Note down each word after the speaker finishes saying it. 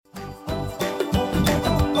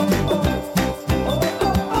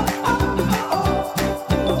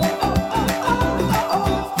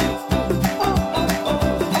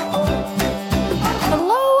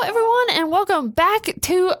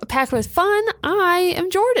2, Packed with Fun. I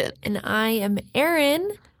am Jordan. And I am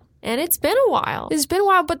Erin. And it's been a while. It's been a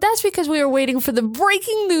while, but that's because we were waiting for the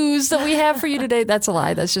breaking news that we have for you today. That's a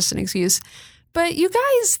lie. That's just an excuse. But you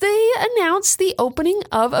guys, they announced the opening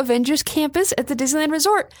of Avengers Campus at the Disneyland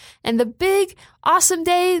Resort. And the big, awesome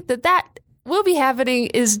day that will be happening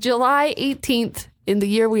is July 18th in the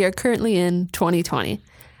year we are currently in, 2020.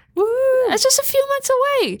 Woo! That's just a few months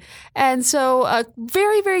away. And so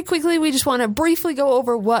very, very quickly, we just want to briefly go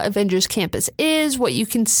over what Avengers Campus is, what you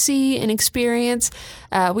can see and experience.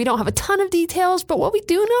 We don't have a ton of details, but what we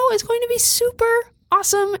do know is going to be super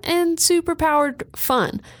awesome and super powered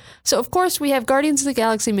fun. So, of course, we have Guardians of the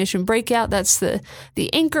Galaxy Mission Breakout. That's the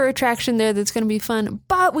anchor attraction there that's going to be fun.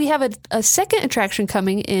 But we have a second attraction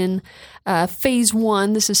coming in Phase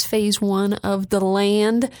 1. This is Phase 1 of the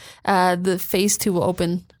land. The Phase 2 will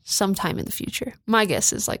open sometime in the future. My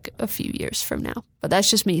guess is like a few years from now. But that's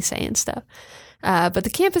just me saying stuff. But the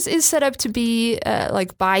campus is set up to be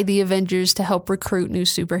by the Avengers to help recruit new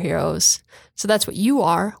superheroes. So that's what you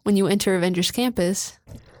are when you enter Avengers Campus.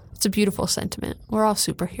 It's a beautiful sentiment. We're all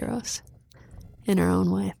superheroes in our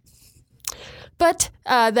own way. But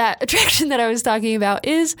that attraction that I was talking about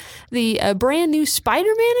is the brand new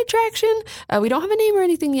Spider-Man attraction. We don't have a name or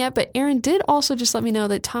anything yet, but Erin did also just let me know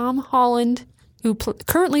that Tom Holland, who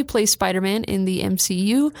currently plays Spider-Man in the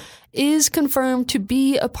MCU, is confirmed to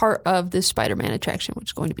be a part of this Spider-Man attraction, which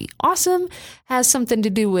is going to be awesome. Has something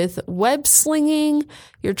to do with web slinging.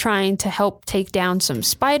 You're trying to help take down some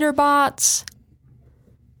spider bots.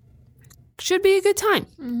 Should be a good time.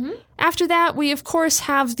 Mm-hmm. After that, we, of course,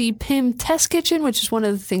 have the Pym Test Kitchen, which is one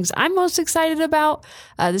of the things I'm most excited about.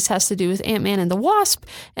 This has to do with Ant-Man and the Wasp,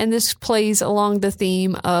 and this plays along the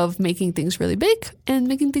theme of making things really big and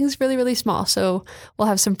making things really, really small. So we'll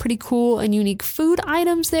have some pretty cool and unique food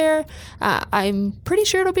items there. I'm pretty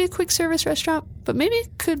sure it'll be a quick service restaurant, but maybe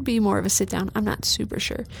it could be more of a sit-down. I'm not super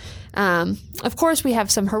sure. Of course, we have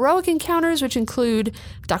some heroic encounters, which include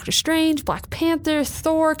Doctor Strange, Black Panther,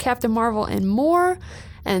 Thor, Captain Marvel, and more.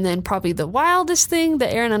 And then probably the wildest thing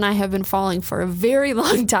that Erin and I have been following for a very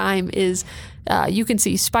long time is you can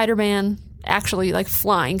see Spider-Man actually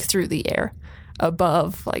flying through the air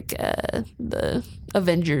above the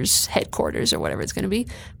Avengers headquarters or whatever it's going to be.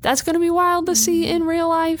 That's going to be wild to see in real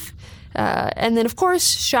life. And then, of course,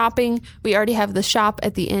 shopping. We already have the shop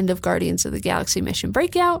at the end of Guardians of the Galaxy Mission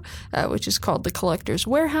Breakout, which is called the Collector's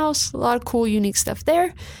Warehouse. A lot of cool, unique stuff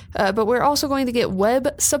there. But we're also going to get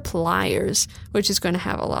Web Suppliers, which is going to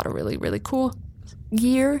have a lot of really, really cool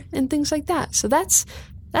gear and things like that. So that's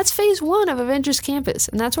Phase 1 of Avengers Campus,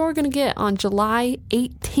 and that's what we're going to get on July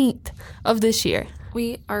 18th of this year.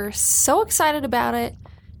 We are so excited about it.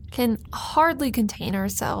 Can hardly contain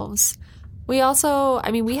ourselves. We also,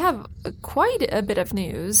 we have quite a bit of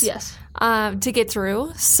news to get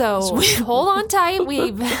through, so hold on tight.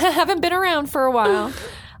 We haven't been around for a while,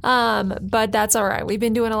 but that's all right. We've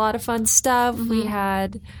been doing a lot of fun stuff. Mm-hmm. We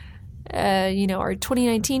had, our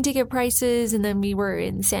 2019 ticket prices, and then we were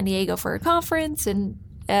in San Diego for a conference, and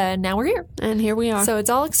now we're here. And here we are. So it's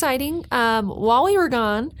all exciting. While we were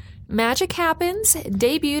gone, Magic Happens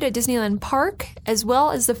debuted at Disneyland Park, as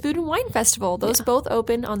well as the Food and Wine Festival. Those both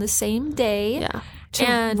opened on the same day. Yeah.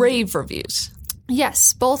 And rave reviews.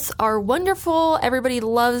 Yes, both are wonderful. Everybody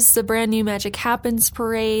loves the brand new Magic Happens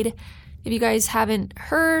parade. If you guys haven't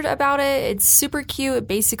heard about it, it's super cute. It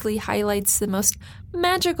basically highlights the most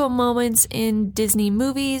magical moments in Disney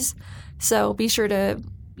movies. So be sure to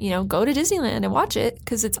go to Disneyland and watch it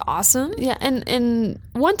because it's awesome. Yeah, and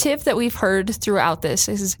one tip that we've heard throughout this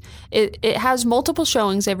is it has multiple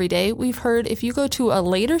showings every day. We've heard if you go to a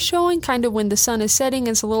later showing, kind of when the sun is setting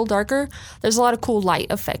and it's a little darker, there's a lot of cool light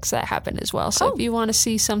effects that happen as well. So if you want to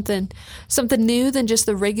see something new than just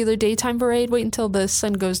the regular daytime parade, wait until the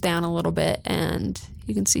sun goes down a little bit and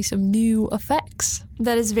you can see some new effects.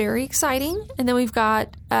 That is very exciting. And then we've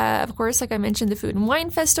got, of course, like I mentioned, the Food and Wine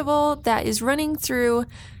Festival that is running through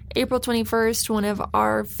April 21st, one of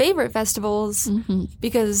our favorite festivals,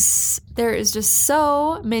 because there is just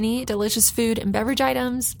so many delicious food and beverage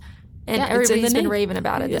items, and everybody's been raving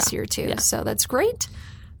about it this year too. Yeah. So that's great.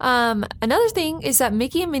 Another thing is that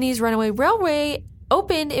Mickey and Minnie's Runaway Railway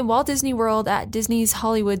opened in Walt Disney World at Disney's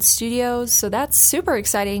Hollywood Studios. So that's super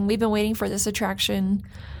exciting. We've been waiting for this attraction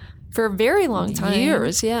for a very long time.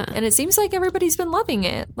 Years, yeah. And it seems like everybody's been loving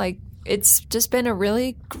it. It's just been a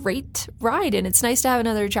really great ride, and it's nice to have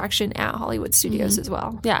another attraction at Hollywood Studios as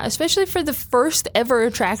well. Yeah, especially for the first ever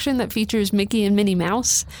attraction that features Mickey and Minnie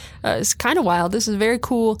Mouse. It's kind of wild. This is a very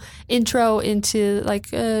cool intro into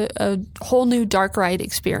a whole new dark ride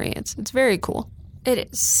experience. It's very cool. It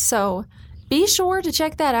is. So be sure to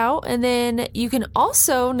check that out. And then you can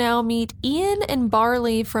also now meet Ian and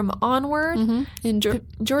Barley from Onward. And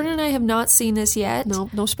Jordan and I have not seen this yet. no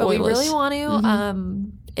spoilers. But we really want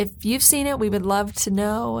to. If you've seen it, we would love to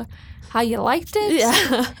know how you liked it.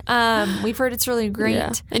 Yeah. We've heard it's really great.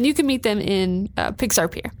 Yeah. And you can meet them in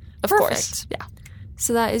Pixar Pier, of course. Yeah.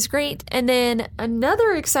 So that is great. And then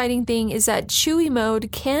another exciting thing is that Chewie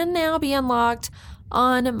mode can now be unlocked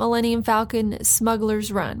on Millennium Falcon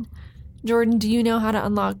Smuggler's Run. Jordan, do you know how to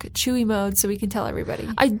unlock Chewie mode so we can tell everybody?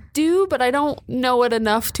 I do, but I don't know it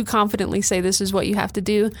enough to confidently say this is what you have to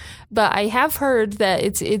do. But I have heard that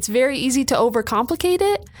it's very easy to overcomplicate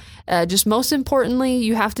it. Just most importantly,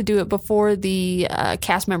 you have to do it before the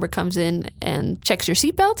cast member comes in and checks your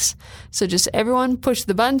seatbelts. So just everyone push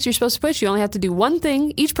the buttons you're supposed to push. You only have to do one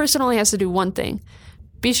thing. Each person only has to do one thing.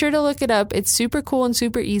 Be sure to look it up. It's super cool and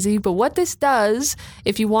super easy. But what this does,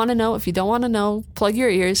 if you want to know, if you don't want to know, plug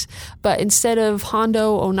your ears. But instead of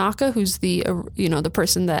Hondo Ohnaka, who's the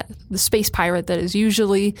person the space pirate that is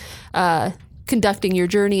usually conducting your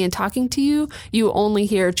journey and talking to you, you only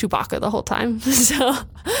hear Chewbacca the whole time.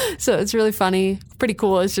 So it's really funny, pretty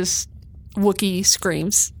cool. It's just Wookiee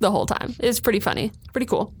screams the whole time. It's pretty funny, pretty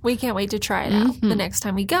cool. We can't wait to try it out the next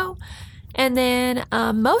time we go. And then,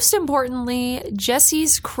 most importantly,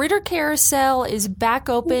 Jesse's Critter Carousel is back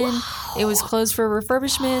open. Whoa. It was closed for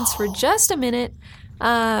refurbishments for just a minute,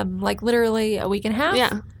 like literally a week and a half.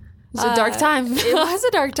 Yeah. It was a dark time. It was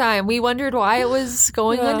a dark time. We wondered why it was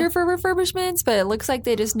going under for refurbishments, but it looks like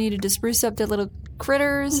they just needed to spruce up their little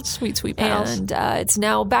critters. Sweet pals. And it's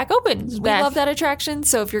now back open. We back. love that attraction.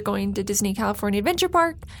 So if you're going to Disney California Adventure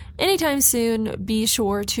Park anytime soon, be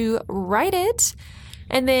sure to ride it.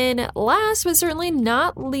 And then last but certainly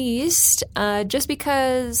not least, just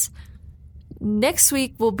because next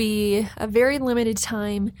week will be a very limited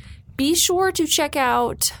time, be sure to check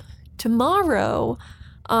out tomorrow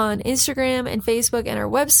on Instagram and Facebook and our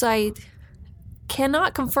website.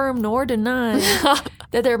 Cannot confirm nor deny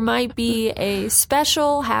that there might be a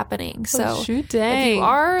special happening. So if you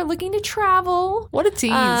are looking to travel, what a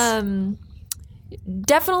tease.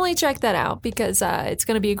 Definitely check that out because it's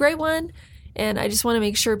going to be a great one. And I just want to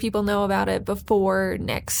make sure people know about it before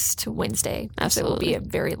next Wednesday. Absolutely. It will be a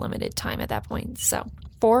very limited time at that point. So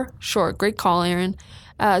for sure. Great call, Erin.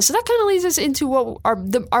 So that kind of leads us into what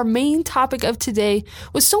our main topic of today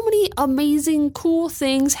was so many amazing, cool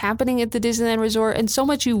things happening at the Disneyland Resort and so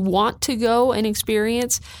much you want to go and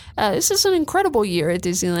experience. This is an incredible year at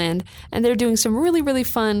Disneyland, and they're doing some really, really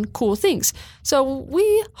fun, cool things. So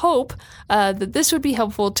we hope that this would be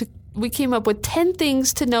helpful to. We came up with 10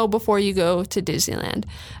 things to know before you go to Disneyland.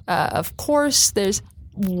 Of course, there's...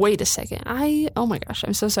 Wait a second. Oh my gosh,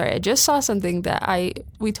 I'm so sorry. I just saw something that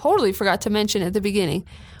we totally forgot to mention at the beginning.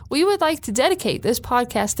 We would like to dedicate this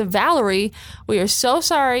podcast to Valerie. We are so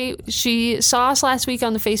sorry. She saw us last week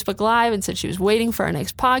on the Facebook Live and said she was waiting for our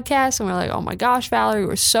next podcast. And we're like, oh my gosh, Valerie,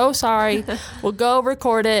 we're so sorry. We'll go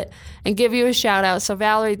record it and give you a shout out. So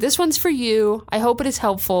Valerie, this one's for you. I hope it is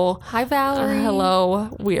helpful. Hi, Valerie.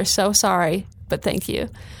 Hello. We are so sorry, but thank you.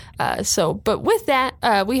 But with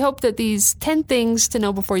that, we hope that these 10 things to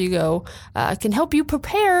know before you go can help you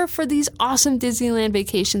prepare for these awesome Disneyland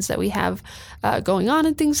vacations that we have going on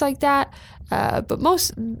and things like that.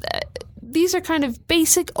 But these are kind of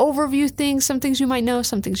basic overview things. Some things you might know,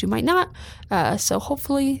 some things you might not. So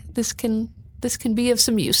hopefully this can be of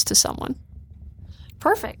some use to someone.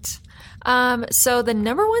 Perfect. So the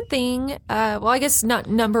number one thing, well, I guess not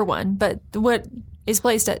number one, but what is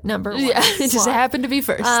placed at number one. Yeah, it just happened to be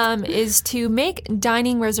first. Is to make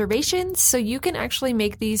dining reservations so you can actually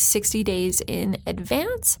make these 60 days in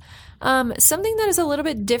advance. Something that is a little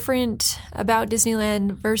bit different about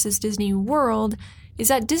Disneyland versus Disney World is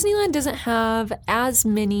that Disneyland doesn't have as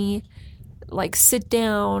many like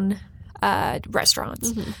sit-down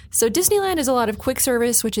restaurants. Mm-hmm. So Disneyland is a lot of quick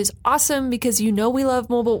service, which is awesome because you know we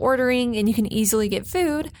love mobile ordering and you can easily get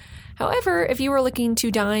food. However, if you were looking to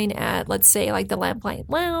dine at, let's say, like the Lamplight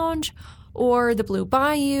Lounge or the Blue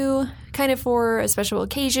Bayou, kind of for a special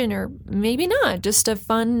occasion or maybe not, just a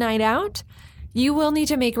fun night out, you will need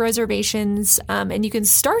to make reservations, and you can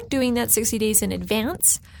start doing that 60 days in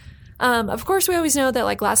advance. Of course, we always know that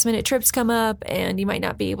like last-minute trips come up and you might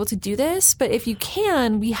not be able to do this, but if you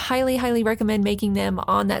can, we highly, highly recommend making them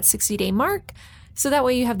on that 60-day mark so that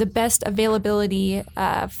way you have the best availability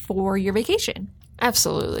for your vacation.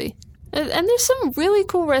 Absolutely. And there's some really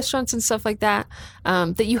cool restaurants and stuff like that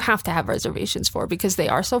that you have to have reservations for because they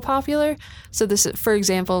are so popular. So this is, for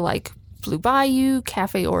example, like Blue Bayou,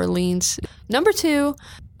 Cafe Orleans. Number two,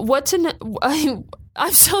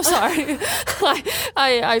 I'm so sorry.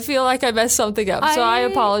 I feel like I messed something up, so I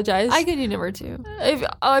apologize. I could do number 2.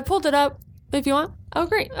 I pulled it up if you want. Oh,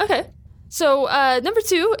 great. Okay. So number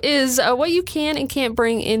 2 is what you can and can't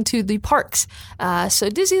bring into the parks. So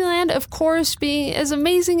Disneyland, of course, being as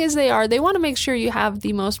amazing as they are, they want to make sure you have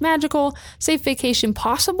the most magical, safe vacation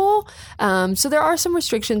possible. So there are some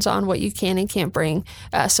restrictions on what you can and can't bring.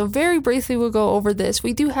 So very briefly, we'll go over this.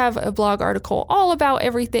 We do have a blog article all about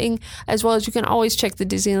everything, as well as you can always check the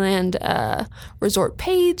Disneyland resort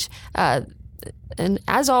page. And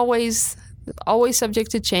as always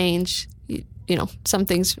subject to change. You know, some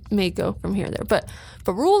things may go from here or there. But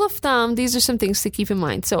rule of thumb, these are some things to keep in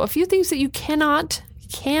mind. So a few things that you cannot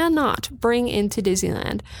bring into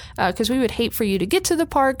Disneyland, because we would hate for you to get to the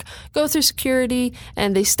park, go through security,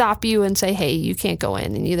 and they stop you and say, hey, you can't go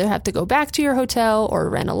in. And you either have to go back to your hotel or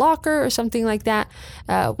rent a locker or something like that.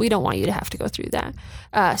 We don't want you to have to go through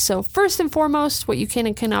that. So first and foremost, what you can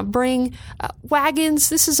and cannot bring, wagons.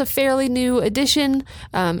 This is a fairly new addition.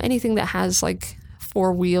 Anything that has like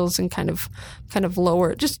 4 wheels and kind of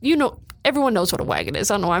lower, just, you know, everyone knows what a wagon is.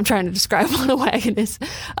 I don't know why I'm trying to describe what a wagon is.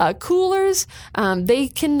 Coolers, they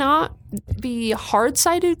cannot be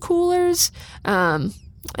hard-sided coolers and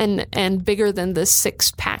bigger than the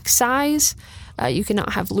 6-pack size. You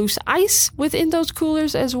cannot have loose ice within those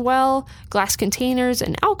coolers as well, glass containers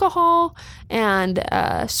and alcohol, and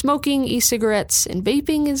smoking, e-cigarettes, and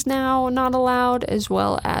vaping is now not allowed, as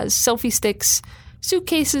well as selfie sticks,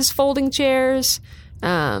 suitcases, folding chairs,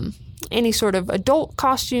 any sort of adult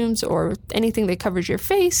costumes or anything that covers your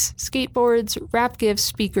face, skateboards, wrap gifts,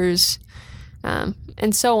 speakers,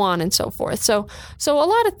 and so on and so forth. So a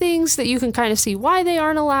lot of things that you can kind of see why they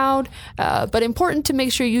aren't allowed, but important to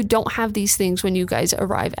make sure you don't have these things when you guys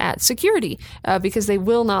arrive at security, because they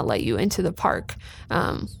will not let you into the park.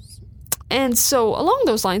 And so along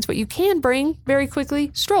those lines, what you can bring very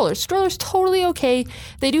quickly, strollers. Strollers totally okay.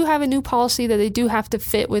 They do have a new policy that they do have to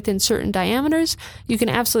fit within certain diameters. You can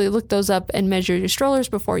absolutely look those up and measure your strollers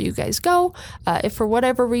before you guys go. If for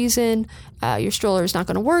whatever reason your stroller is not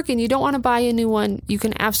going to work and you don't want to buy a new one, you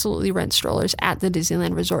can absolutely rent strollers at the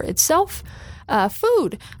Disneyland Resort itself.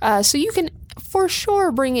 Food. So you can for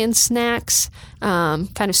sure bring in snacks,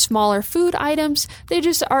 kind of smaller food items. They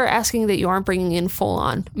just are asking that you aren't bringing in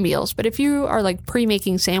full-on meals. But if you are like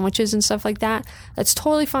pre-making sandwiches and stuff like that, that's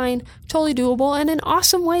totally fine, totally doable, and an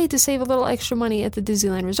awesome way to save a little extra money at the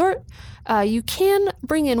Disneyland Resort. You can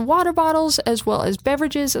bring in water bottles as well as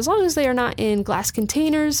beverages, as long as they are not in glass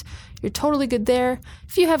containers. You're totally good there.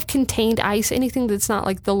 If you have contained ice, anything that's not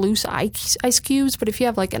like the loose ice cubes, but if you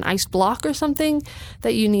have like an ice block or something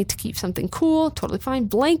that you need to keep something cool, totally fine.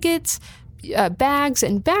 Blankets, bags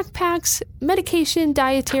and backpacks, medication,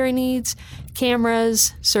 dietary needs,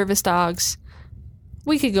 cameras, service dogs.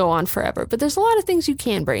 We could go on forever, but there's a lot of things you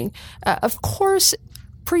can bring. Of course,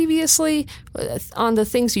 previously, on the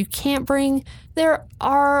things you can't bring, there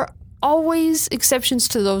are always exceptions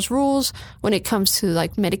to those rules when it comes to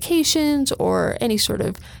like medications or any sort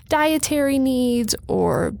of dietary needs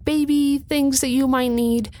or baby things that you might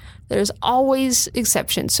need. There's always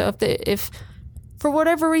exceptions. So if for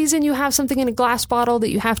whatever reason you have something in a glass bottle that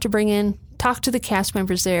you have to bring in, talk to the cast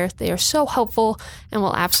members there. They are so helpful and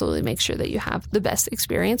will absolutely make sure that you have the best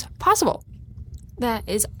experience possible. That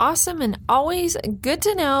is awesome and always good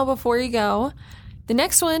to know before you go. The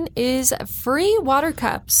next one is free water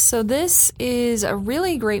cups. So this is a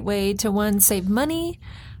really great way to, one, save money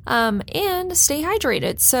and stay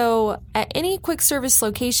hydrated. So at any quick service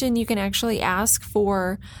location, you can actually ask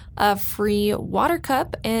for a free water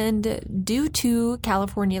cup, and due to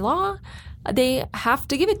California law, they have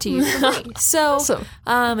to give it to you for free. So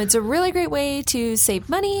awesome. It's a really great way to save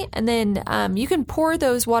money. And then you can pour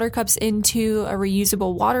those water cups into a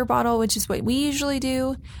reusable water bottle, which is what we usually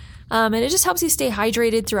do. And it just helps you stay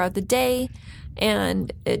hydrated throughout the day.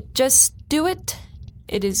 And just do it.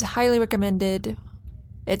 It is highly recommended.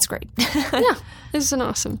 It's great. Yeah, this is an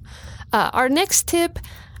awesome. Our next tip,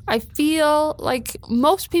 I feel like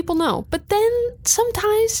most people know, but then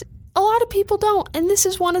sometimes a lot of people don't, and this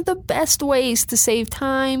is one of the best ways to save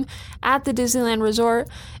time at the Disneyland Resort.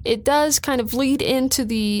 It does kind of lead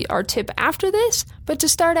into our tip after this, but to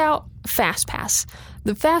start out, FastPass.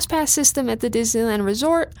 The FastPass system at the Disneyland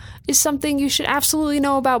Resort is something you should absolutely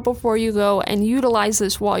know about before you go, and utilize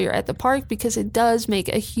this while you're at the park because it does make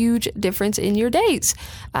a huge difference in your days.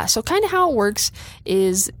 So kind of how it works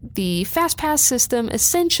is the FastPass system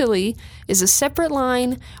essentially is a separate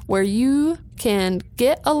line where you can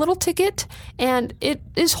get a little ticket and it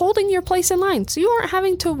is holding your place in line. So you aren't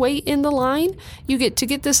having to wait in the line. You get to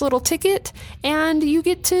get this little ticket and you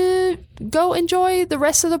get to go enjoy the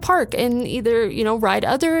rest of the park. park and either, ride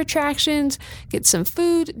other attractions, get some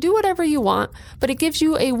food, do whatever you want. But it gives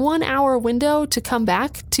you a 1 hour window to come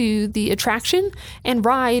back to the attraction and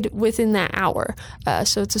ride within that hour.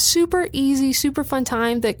 So it's a super easy, super fun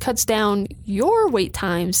time that cuts down your wait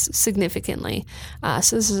times significantly.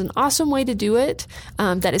 So this is an awesome way to do it.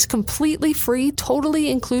 That is completely free, totally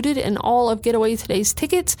included in all of Getaway Today's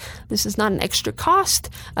tickets. This is not an extra cost.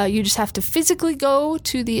 You just have to physically go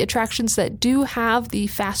to the attractions that do have the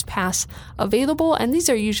Fast Pass available, and these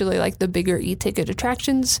are usually like the bigger e-ticket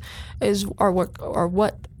attractions are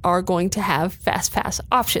what are going to have Fast Pass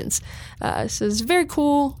options. So it's very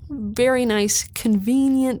cool, very nice,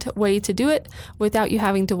 convenient way to do it without you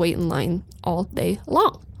having to wait in line all day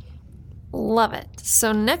long. Love it.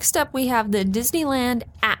 So next up, we have the Disneyland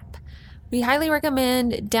app. We highly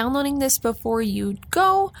recommend downloading this before you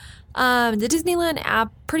go. The Disneyland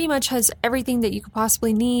app pretty much has everything that you could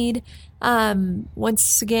possibly need.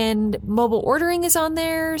 Once again, mobile ordering is on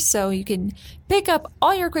there, so you can pick up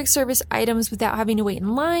all your quick service items without having to wait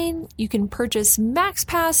in line. You can purchase Max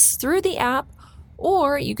Pass through the app,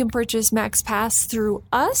 or you can purchase Max Pass through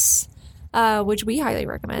us, which we highly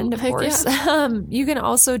recommend, of course. Yeah. You can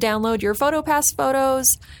also download your PhotoPass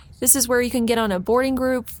photos. This is where you can get on a boarding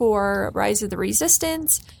group for Rise of the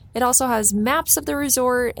Resistance. It also has maps of the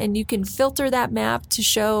resort, and you can filter that map to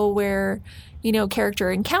show where,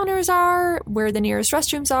 character encounters are, where the nearest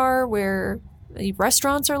restrooms are, where the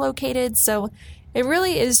restaurants are located. So it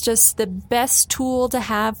really is just the best tool to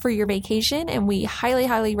have for your vacation, and we highly,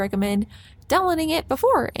 highly recommend downloading it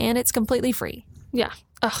before, and it's completely free. Yeah.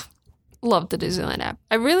 Ugh. Love the Disneyland app.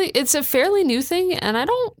 It's a fairly new thing, and I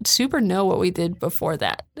don't super know what we did before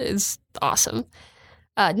that. It's awesome.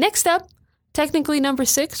 Next up, technically number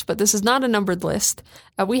 6, but this is not a numbered list.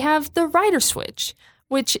 We have the Rider Switch,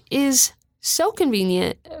 which is so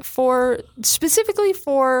convenient specifically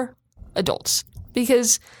for adults.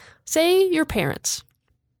 Because say you're parents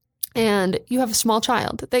and you have a small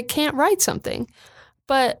child that can't ride something,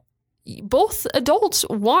 but both adults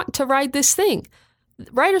want to ride this thing.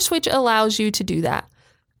 Rider Switch allows you to do that.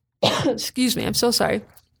 Excuse me, I'm so sorry.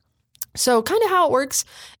 So kind of how it works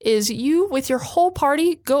is you, with your whole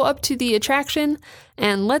party, go up to the attraction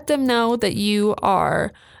and let them know that you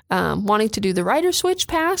are wanting to do the Rider Switch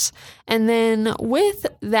pass. And then with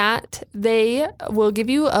that, they will give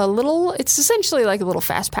you it's essentially like a little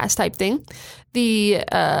fast pass type thing.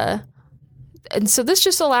 And so this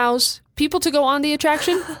just allows people to go on the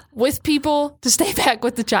attraction with people to stay back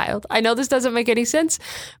with the child. I know this doesn't make any sense,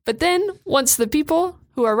 but then once the people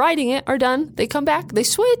who are riding it are done, they come back, they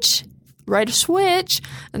switch, ride a switch,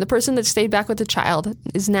 and the person that stayed back with the child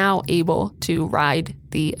is now able to ride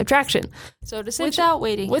the attraction. So without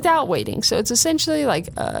waiting. So it's essentially like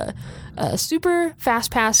a super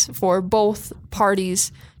fast pass for both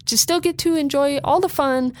parties to still get to enjoy all the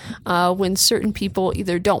fun when certain people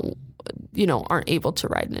either aren't able to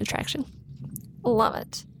ride an attraction. Love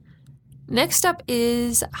it. Next up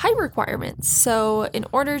is height requirements. So in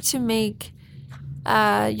order to make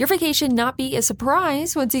your vacation not be a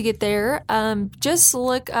surprise once you get there, just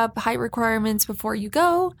look up height requirements before you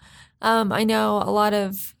go. I know a lot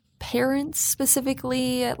of parents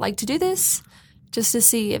specifically like to do this just to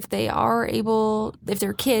see if if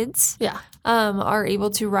their kids are able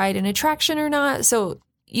to ride an attraction or not. So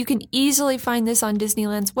you can easily find this on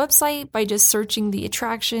Disneyland's website by just searching the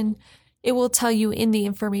attraction. It will tell you in the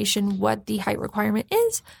information what the height requirement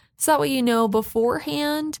is. So that way you know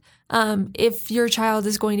beforehand if your child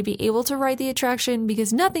is going to be able to ride the attraction,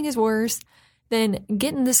 because nothing is worse than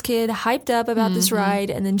getting this kid hyped up about this ride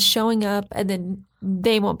and then showing up and then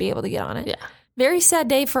they won't be able to get on it. Yeah. Very sad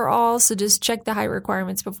day for all, so just check the height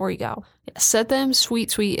requirements before you go. Yeah, set them sweet,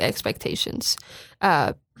 sweet expectations.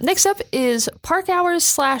 Next up is park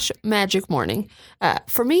hours / magic morning.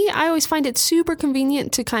 For me, I always find it super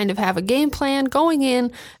convenient to kind of have a game plan going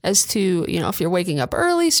in as to, if you're waking up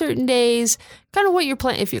early certain days, kind of what you're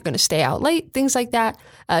planning, if you're going to stay out late, things like that.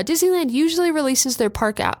 Disneyland usually releases their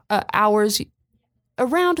park hours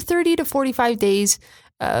around 30 to 45 days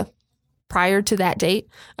prior to that date.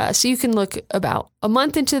 So you can look about a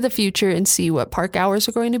month into the future and see what park hours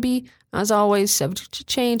are going to be. As always, subject to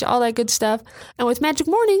change, all that good stuff. And with Magic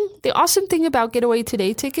Morning, the awesome thing about Getaway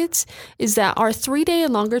Today tickets is that our 3-day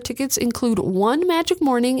and longer tickets include one Magic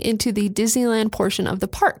Morning into the Disneyland portion of the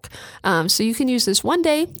park. So you can use this one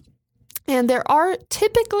day. And there are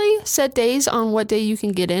typically set days on what day you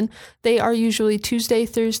can get in. They are usually Tuesday,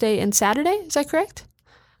 Thursday, and Saturday. Is that correct?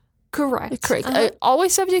 Correct.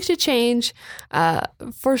 Always subject to change,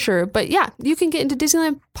 for sure. But yeah, you can get into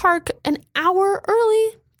Disneyland Park an hour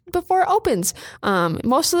early before opens.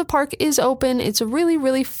 Most of the park is open. It's a really,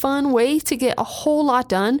 really fun way to get a whole lot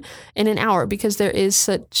done in an hour because there is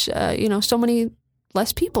such, so many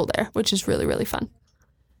less people there, which is really, really fun.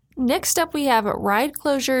 Next up, we have ride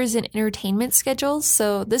closures and entertainment schedules.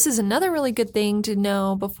 So this is another really good thing to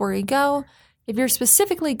know before you go. If you're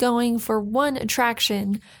specifically going for one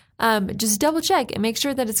attraction, just double check and make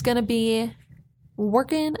sure that it's going to be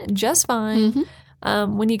working just fine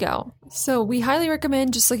when you go. So we highly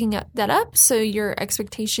recommend just looking that up so your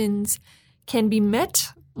expectations can be met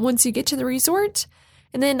once you get to the resort.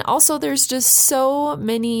 And then also there's just so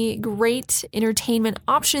many great entertainment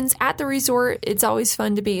options at the resort. It's always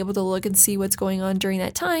fun to be able to look and see what's going on during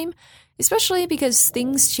that time, especially because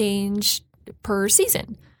things change per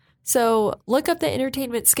season. So look up the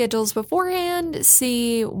entertainment schedules beforehand,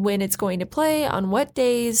 see when it's going to play, on what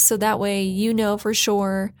days, so that way you know for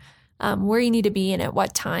sure where you need to be and at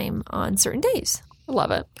what time on certain days. I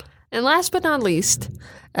love it. And last but not least,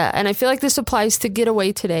 and I feel like this applies to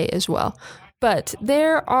Getaway Today as well, but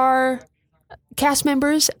there are cast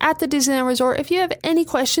members at the Disneyland Resort. If you have any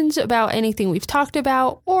questions about anything we've talked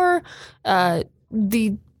about or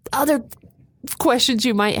the other questions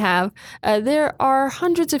you might have, there are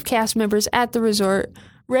hundreds of cast members at the resort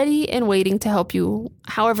ready and waiting to help you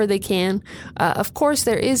however they can. Of course,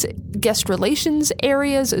 there is guest relations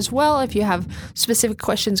areas as well if you have specific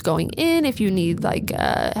questions going in, if you need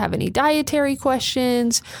have any dietary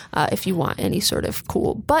questions, if you want any sort of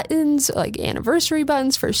cool buttons like anniversary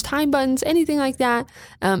buttons, first time buttons, anything like that.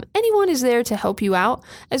 Anyone is there to help you out,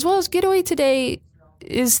 as well as Getaway Today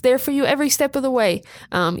is there for you every step of the way.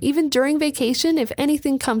 Even during vacation, if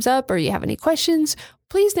anything comes up or you have any questions,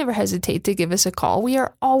 please never hesitate to give us a call. We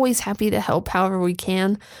are always happy to help however we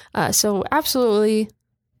can. So absolutely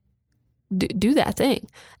do that thing.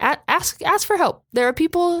 Ask for help. There are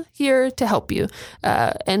people here to help you.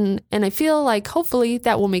 And I feel like hopefully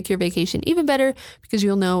that will make your vacation even better because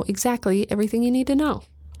you'll know exactly everything you need to know.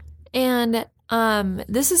 And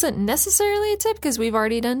this isn't necessarily a tip because we've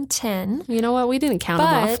already done 10. You know what? We didn't count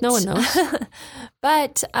them off. No one knows.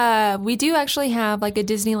 But we do actually have like a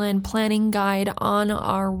Disneyland planning guide on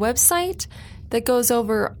our website that goes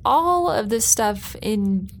over all of this stuff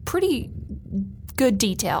in pretty good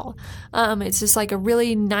detail. It's just like a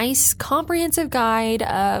really nice, comprehensive guide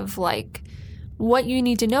of like what you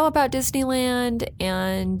need to know about Disneyland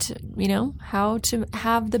and, how to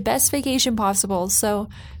have the best vacation possible. So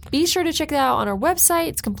be sure to check that out on our website.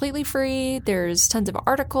 It's completely free. There's tons of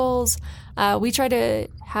articles. We try to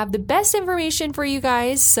have the best information for you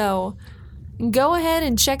guys. So go ahead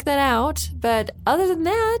and check that out. But other than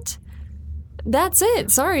that, that's it.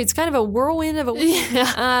 Sorry, it's kind of a whirlwind of a week.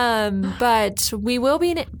 Yeah. But we will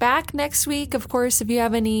be back next week. Of course, if you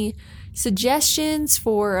have any suggestions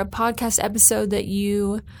for a podcast episode that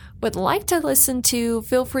you would like to listen to,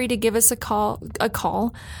 feel free to give us a call.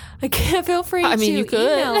 Feel free to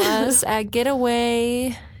email us at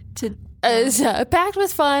getaway to packed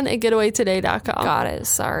with fun at getawaytoday.com. Got it.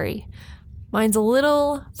 Sorry. Mine's a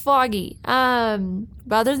little foggy. But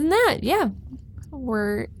other than that, yeah,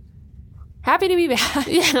 we're happy to be back.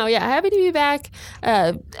 Happy to be back.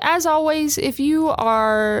 As always, if you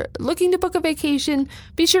are looking to book a vacation,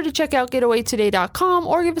 be sure to check out getawaytoday.com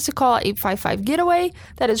or give us a call at 855-GETAWAY.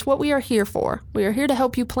 That is what we are here for. We are here to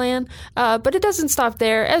help you plan, but it doesn't stop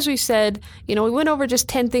there. As we said, we went over just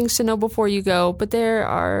 10 things to know before you go, but there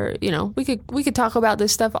are, we could talk about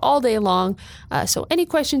this stuff all day long. So any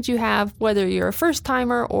questions you have, whether you're a first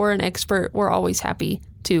timer or an expert, we're always happy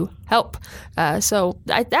to help. So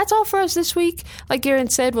that's all for us this week. Like Aaron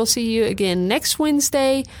said, we'll see you again next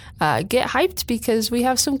Wednesday. Get hyped because we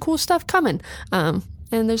have some cool stuff coming. And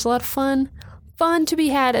there's a lot of fun to be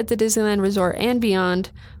had at the Disneyland Resort and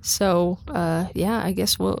beyond. So I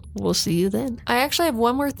guess we'll see you then. I actually have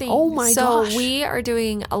one more thing. Oh my gosh. So we are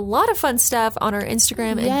doing a lot of fun stuff on our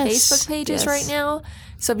Instagram and Facebook pages right now.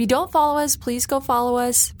 So if you don't follow us, please go follow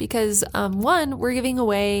us because we're giving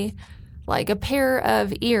away like a pair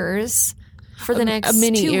of ears for the next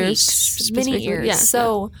mini 2 ears, weeks. Mini ears. Yeah,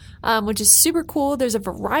 so, which is super cool. There's a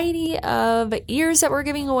variety of ears that we're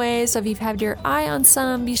giving away. So if you've had your eye on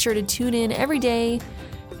some, be sure to tune in every day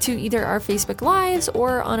to either our Facebook Lives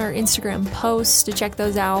or on our Instagram posts to check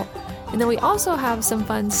those out. And then we also have some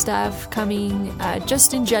fun stuff coming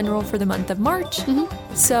just in general for the month of March.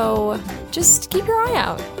 Mm-hmm. So just keep your eye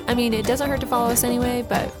out. I mean, it doesn't hurt to follow us anyway,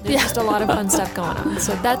 but there's just a lot of fun stuff going on.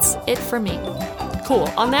 So that's it for me. Cool.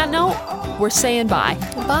 On that note, we're saying bye.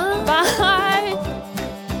 Bye. Bye.